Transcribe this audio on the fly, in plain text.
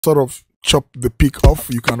sort of chop the pick off,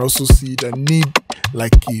 you can also see it. I need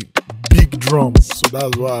like a big drum, so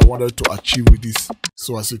that's what I wanted to achieve with this.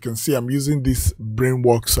 So as you can see, I'm using this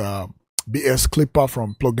Brainworks BS clipper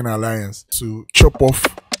from Plugin Alliance to chop off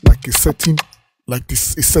like a certain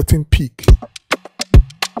peak.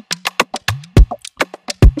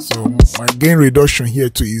 So my gain reduction here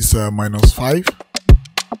too is -5.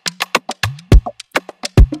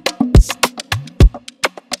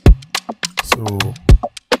 So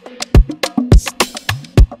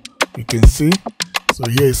you can see, so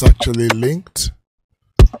here it's actually linked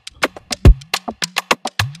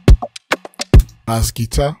as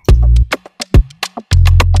guitar.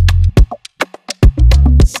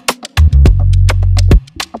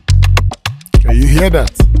 Can you hear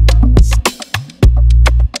that?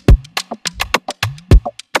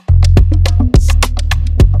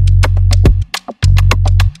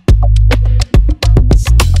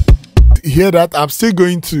 Hear that? I'm still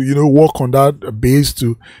going to, you know, work on that bass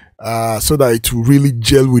to so that it will really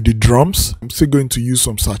gel with the drums. I'm still going to use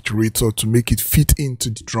some saturator to make it fit into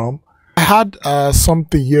the drum. I had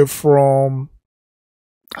something here from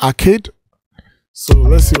Arcade, so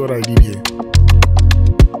let's see what I did here.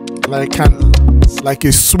 Like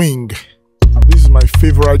a swing. This is my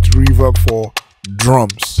favorite reverb for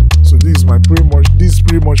drums. So this is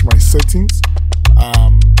pretty much my settings.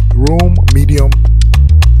 Room, medium,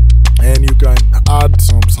 and you can add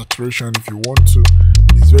some saturation if you want to.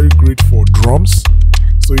 It's very great for drums.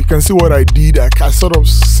 So you can see what I did. I sort of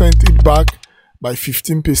sent it back by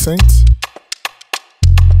 15%.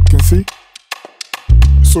 You can see.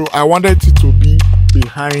 So I wanted it to be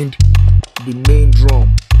behind the main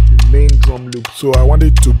drum loop. So I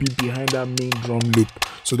wanted it to be behind that main drum loop.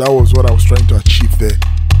 So that was what I was trying to achieve there.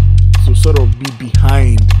 So sort of be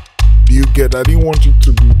behind. Do you get? I didn't want it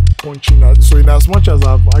to be punching out. So in as much as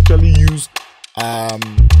I've actually used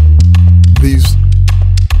this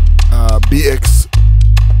BX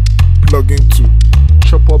plugin to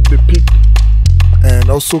chop up the pick and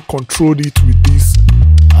also control it with this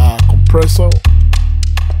compressor.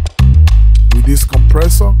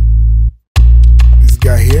 This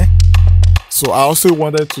guy here. So I also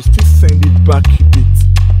wanted to still send it back a bit.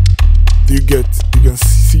 Do you get? You can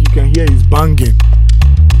see, you can hear it's banging.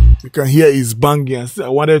 You can hear it's banging. I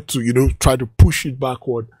wanted to, you know, try to push it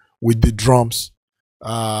backward with the drums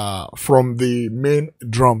from the main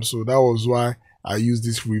drum. So that was why I used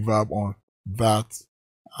this reverb on that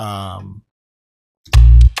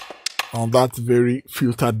very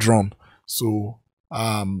filtered drum. So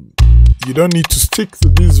you don't need to stick to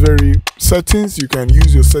these very settings. You can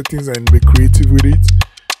use your settings and be creative with it.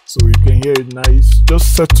 So you can hear it nice.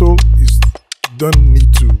 Just settle. You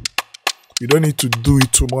don't need to do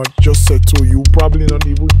it too much. Just settle. You probably not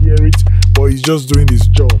even hear it, but it's just doing its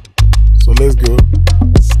job. So let's go.